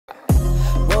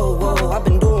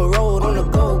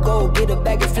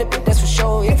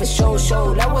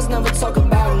show. That was never talk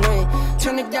about nothing.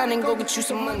 Turn it down and go get you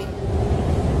some money.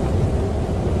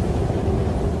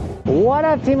 What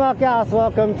up, Team Buckhouse?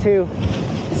 Welcome to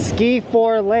Ski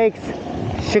 4 Lakes,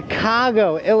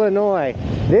 Chicago, Illinois.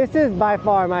 This is by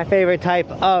far my favorite type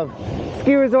of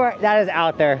ski resort that is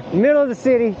out there. Middle of the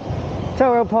city,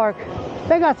 tow rope park.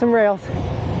 They got some rails.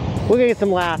 We're gonna get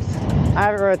some laps. I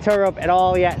haven't rode a tow rope at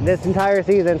all yet this entire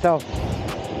season, so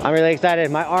I'm really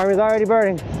excited. My arm is already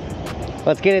burning.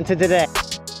 Let's get into today.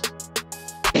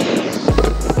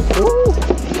 Woo!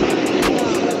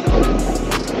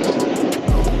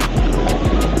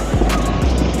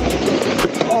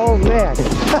 Oh man,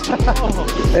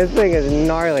 this thing is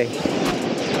gnarly.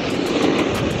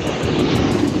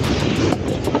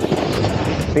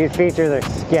 These features are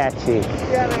sketchy.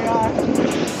 Yeah, they are.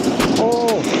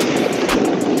 Oh.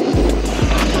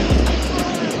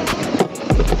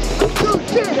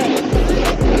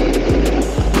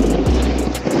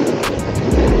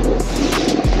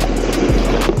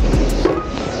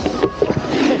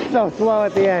 It's so slow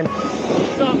at the end.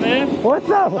 What's up, man? What's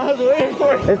up? I was waiting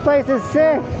for it. This place is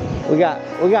sick. We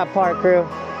got park crew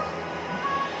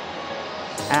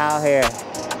out here.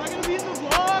 Am I gonna be in the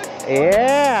vlog?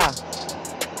 Yeah.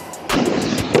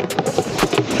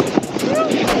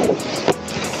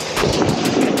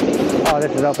 Oh,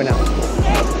 this is open now.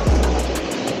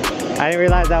 I didn't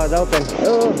realize that was open.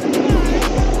 Ooh.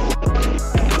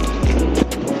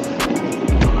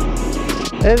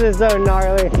 This is so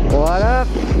gnarly. What up?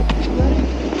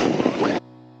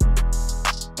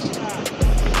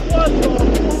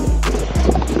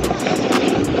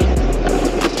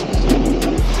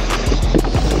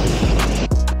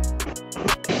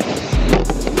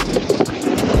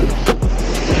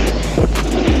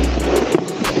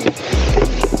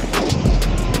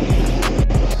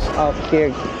 Oh,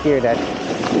 gear dead.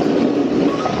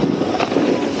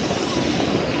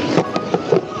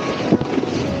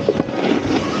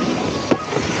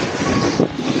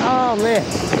 Oh man,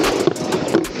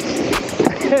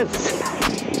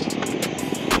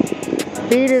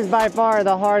 speed is by far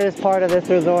the hardest part of this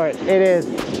resort. It is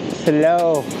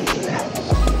slow.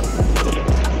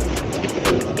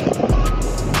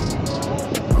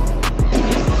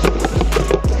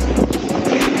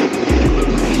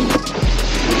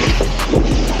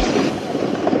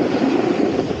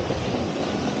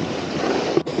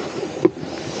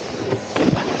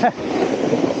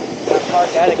 Park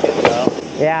etiquette, though.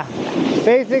 Yeah,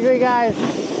 basically guys,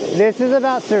 this is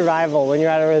about survival. When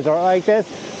you're at a resort like this,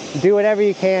 do whatever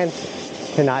you can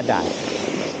to not die.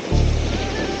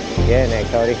 Get in there,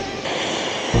 Cody.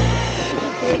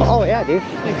 Oh yeah, dude.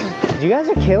 You guys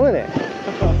are killing it.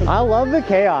 I love the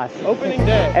chaos. Opening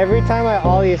day. Every time I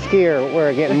ollie a skier,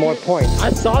 we're getting more points.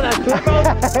 I saw that clip.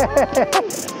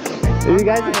 You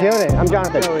guys are killing it. I'm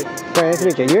Jonathan. Very nice to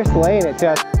meet you. You're slaying it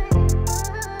too.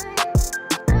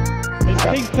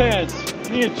 Pink pants.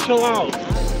 You need to chill out.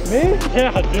 Me?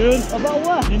 Yeah, dude. About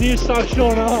what? You need to stop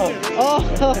showing off. Oh.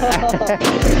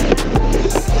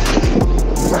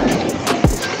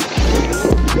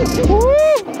 Woo!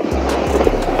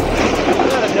 Was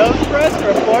that a nose press or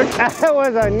a board? That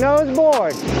was a nose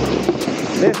board.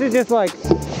 This is just like,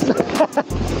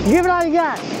 give it all you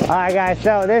got. All right, guys,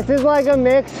 so this is like a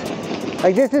mix.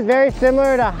 Like this is very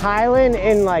similar to Highland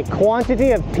in like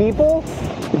quantity of people,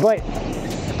 but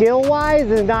skill-wise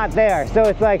is not there. So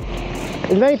it's like,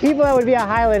 as many people that would be at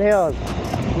Highland Hills,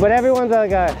 but everyone's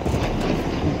like a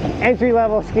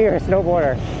entry-level skier,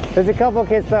 snowboarder. There's a couple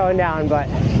kids throwing down, but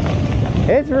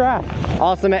it's rough.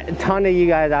 Also met a ton of you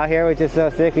guys out here, which is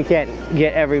so sick. We can't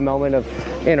get every moment of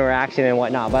interaction and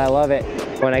whatnot, but I love it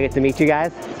when I get to meet you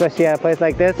guys, especially at a place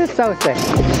like this. It's so sick.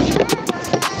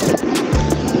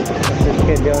 What's this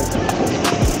kid doing?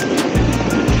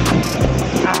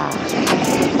 Ah.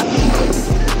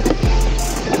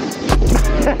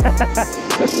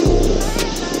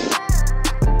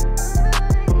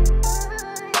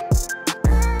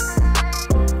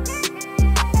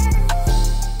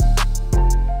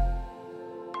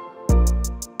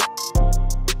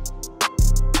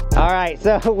 All right,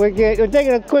 so we're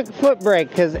taking a quick foot break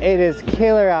because it is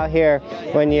killer out here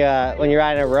when you're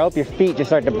riding a rope. Your feet just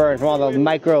start to burn from all the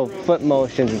micro foot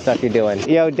motions and stuff you're doing.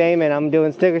 Yo, Damon, I'm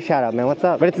doing sticker shout out, man. What's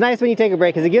up? But it's nice when you take a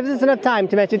break because it gives us enough time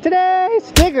to mention today's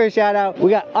sticker shout out.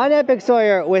 We got Unepic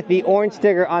Sawyer with the orange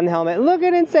sticker on the helmet,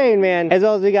 looking insane, man. As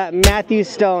well as we got Matthew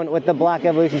Stone with the black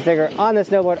Evolution sticker on the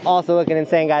snowboard, also looking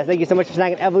insane, guys. Thank you so much for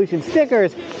snagging Evolution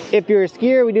stickers. If you're a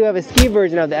skier, we do have a ski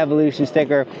version of the Evolution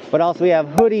sticker, but also we have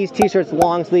hoodies, t-shirts,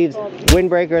 long sleeves,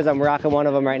 windbreakers. I'm rocking one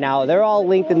of them right now. They're all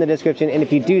linked in the description in And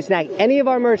if you do snag any of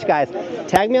our merch, guys,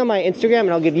 tag me on my Instagram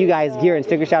and I'll give you guys gear and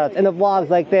sticker shout outs in the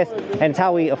vlogs like this. And it's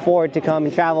how we afford to come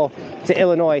and travel to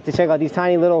Illinois to check out these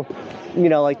tiny little, you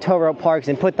know, like tow rope parks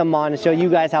and put them on and show you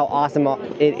guys how awesome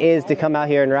it is to come out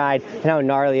here and ride, and how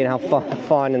gnarly and how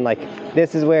fun and like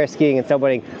this is where skiing and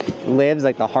snowboarding lives,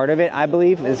 like the heart of it, I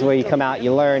believe. This is where you come out,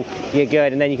 you learn, you get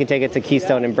good, and then you can take it to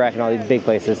Keystone and Breck and all these big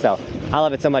places. So I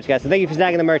love it so much, guys. So thank you for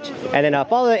snagging the merch, and then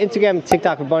follow the Instagram and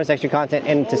TikTok for bonus extra content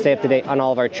and to stay up to date on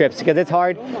all of our trips, because it's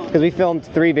hard because we filmed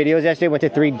 3 videos yesterday, went to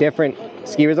 3 different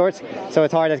ski resorts, so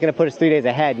it's hard. That's going to put us 3 days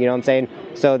ahead, you know what I'm saying?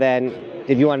 So then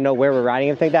if you want to know where we're riding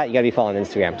and things like that, you gotta be following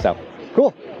Instagram. So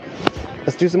cool,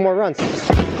 let's do some more runs.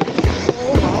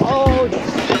 Oh,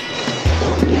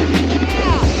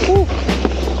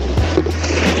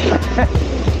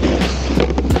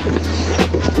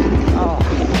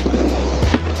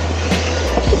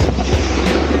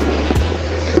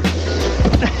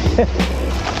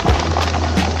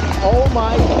 Oh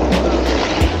my God.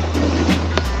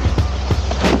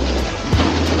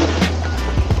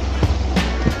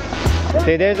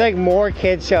 dude, there's like more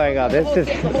kids showing up. This is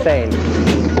insane.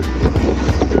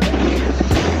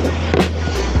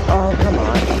 Oh, come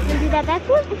on. You do that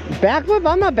backflip? Backflip?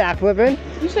 I'm not backflipping.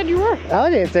 You said you were. I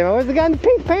didn't say I was the guy in the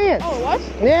pink pants. Oh, what?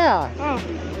 Yeah. Oh.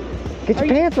 Get your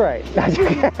pants right. I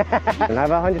have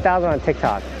 100,000 on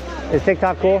TikTok. Is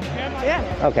TikTok cool? Yeah.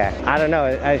 Okay. I don't know.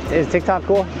 Is TikTok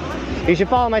cool? You should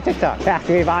follow my TikTok.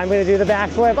 Asking me if I'm going to do the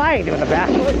backflip. I ain't doing the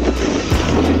backflip.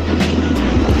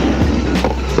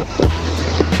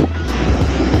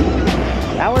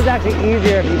 That one's actually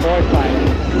easier if you board slide it.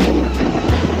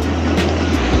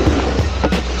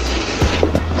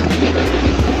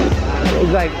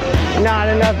 It's like, not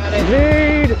enough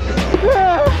speed.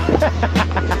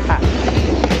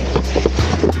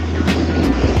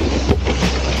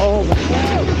 Oh my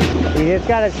God. You just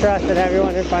gotta trust that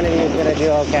everyone in front of you is gonna do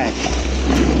okay.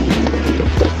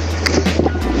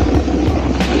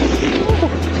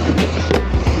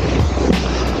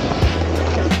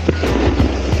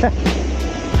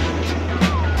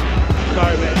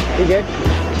 Sorry, man. You good?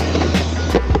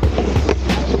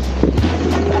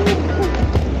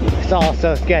 It's all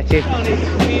so sketchy. I don't need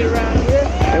speed around here.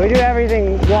 And we do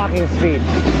everything walking speed.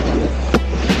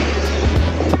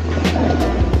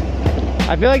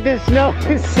 I feel like this snow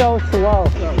is so slow.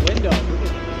 It's our window.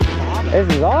 This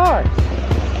is ours.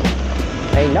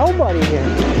 Ain't nobody here.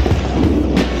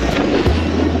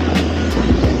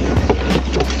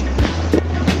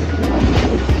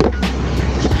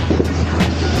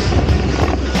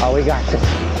 Oh, we got this.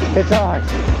 It's ours.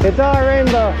 It's our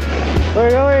rainbow. We're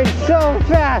going so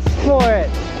fast for it.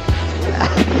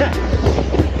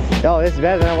 Oh, this is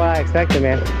better than what I expected,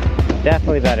 man.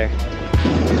 Definitely better.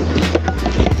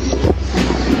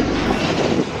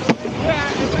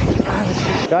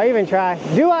 Do I even try?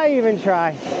 Do I even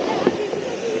try?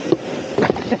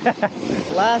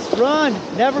 Last run.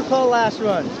 Never call last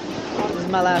run. This is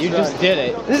my last run. You just did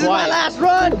it. This is my last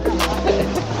run.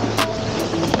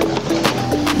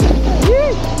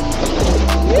 Yee!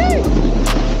 Yee!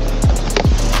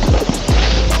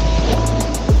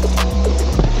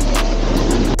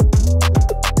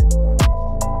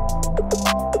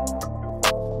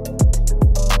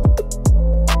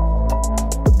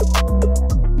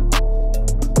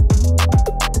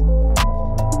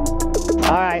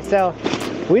 So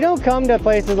we don't come to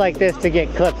places like this to get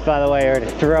clips, by the way, or to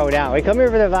throw down. We come here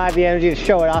for the vibe, the energy, to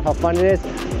show it off how fun it is.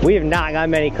 We have not got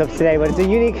many clips today, but it's a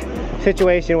unique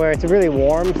situation where it's really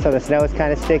warm, so the snow is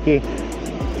kind of sticky.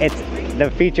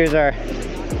 The features are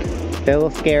a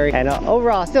little scary, and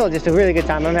overall still just a really good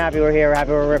time. I'm happy we're here, we're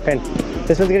happy we're ripping.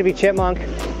 This one's gonna be Chipmunk,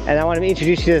 and I want to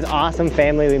introduce you to this awesome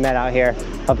family we met out here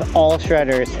of all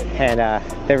shredders, and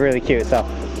they're really cute. So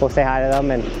we'll say hi to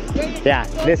them, and yeah,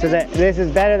 this is it. This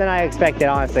is better than I expected,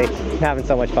 honestly. I'm having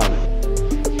so much fun.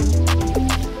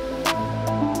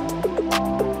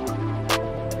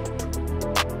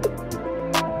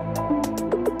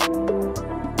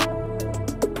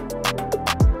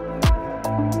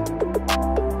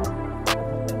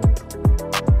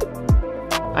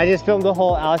 I just filmed the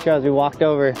whole outro as we walked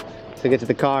over to get to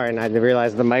the car, and I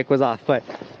realized the mic was off. But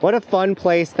what a fun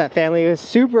place. That family was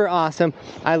super awesome.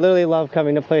 I literally love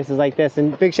coming to places like this,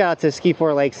 and big shout out to Ski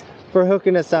 4 Lakes for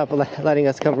hooking us up, letting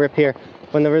us come rip here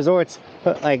when the resorts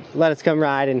like let us come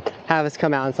ride and have us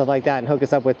come out and stuff like that, and hook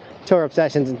us up with tour up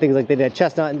sessions and things like they did at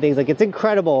Chestnut and things like. It's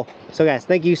incredible. So guys,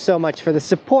 thank you so much for the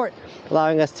support,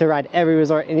 allowing us to ride every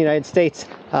resort in the United States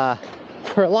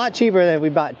for a lot cheaper than we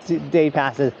bought day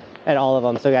passes at all of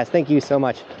them. So guys, thank you so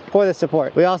much for the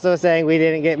support. We also saying we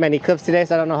didn't get many clips today,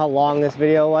 so I don't know how long this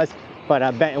video was,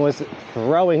 But Benton was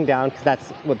throwing down because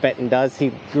that's what Benton does. He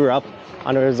grew up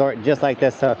on a resort just like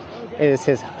this, so it is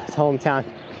his hometown.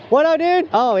 What up, dude?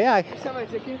 Oh, yeah. Can you sell my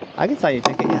ticket? I can sell you a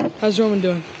ticket, yeah. How's Roman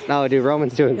doing? Oh, dude,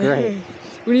 Roman's doing great.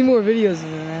 We need more videos of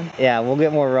it, man. Yeah, we'll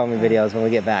get more Roman videos when we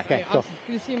get back. Okay, cool. Awesome.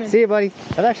 Good to see you, man. See you, buddy.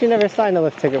 I've actually never signed a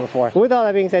lift ticket before. But with all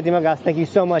that being said, Team Buckhouse, thank you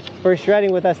so much for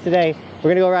shredding with us today.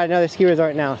 We're gonna go ride another ski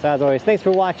resort now. So as always, thanks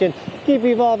for watching. Keep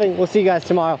evolving. We'll see you guys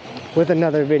tomorrow with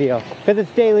another video, because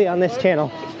it's daily on this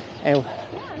channel. And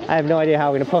I have no idea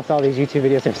how we're gonna post all these YouTube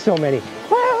videos. There's so many.